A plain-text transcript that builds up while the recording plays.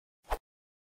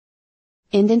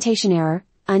Indentation error,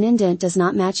 Unindent does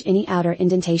not match any outer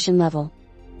indentation level.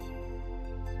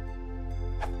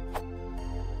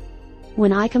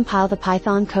 When I compile the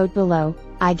Python code below,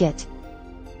 I get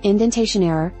indentation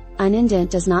error, Unindent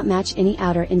does not match any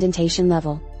outer indentation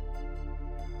level.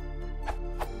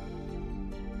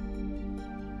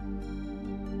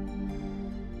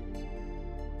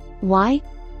 Why?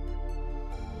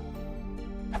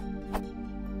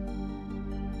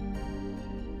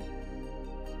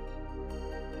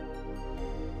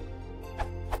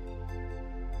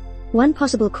 One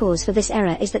possible cause for this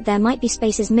error is that there might be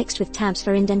spaces mixed with tabs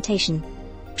for indentation.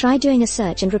 Try doing a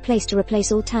search and replace to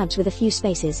replace all tabs with a few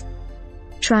spaces.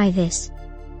 Try this.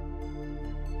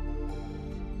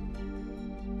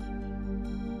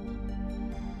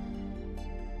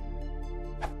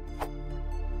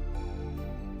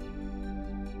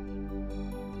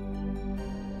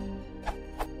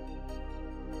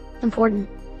 Important.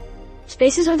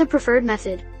 Spaces are the preferred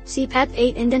method. See PEP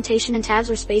 8 indentation and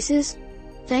tabs or spaces.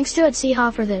 Thanks to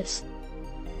 @Siha for this.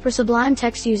 For Sublime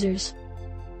Text users.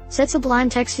 Set Sublime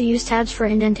Text to use tabs for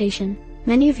indentation.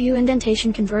 Menu View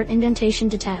Indentation convert indentation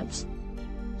to tabs.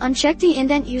 Uncheck the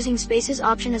indent using spaces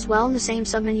option as well in the same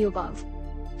submenu above.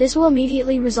 This will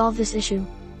immediately resolve this issue.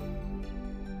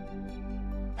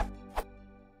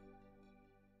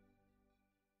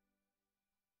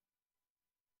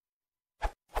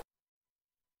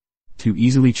 To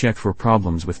easily check for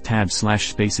problems with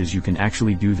tabs/spaces, you can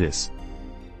actually do this.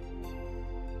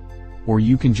 Or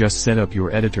you can just set up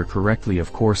your editor correctly,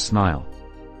 of course. Smile.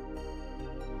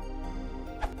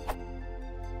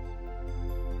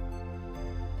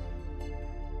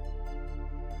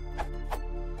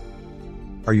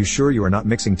 Are you sure you are not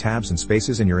mixing tabs and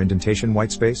spaces in your indentation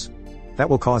whitespace? That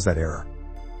will cause that error.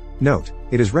 Note,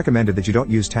 it is recommended that you don't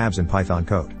use tabs in Python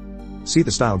code. See the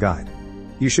style guide.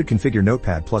 You should configure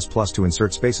Notepad++ to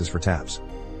insert spaces for tabs.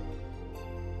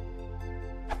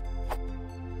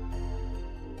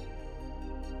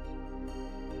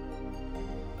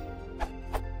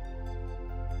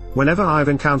 Whenever I've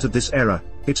encountered this error,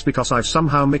 it's because I've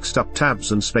somehow mixed up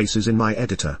tabs and spaces in my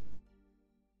editor.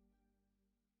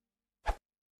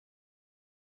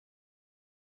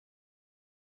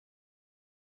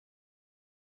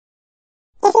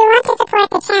 If you want to support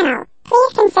the channel,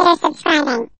 please consider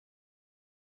subscribing.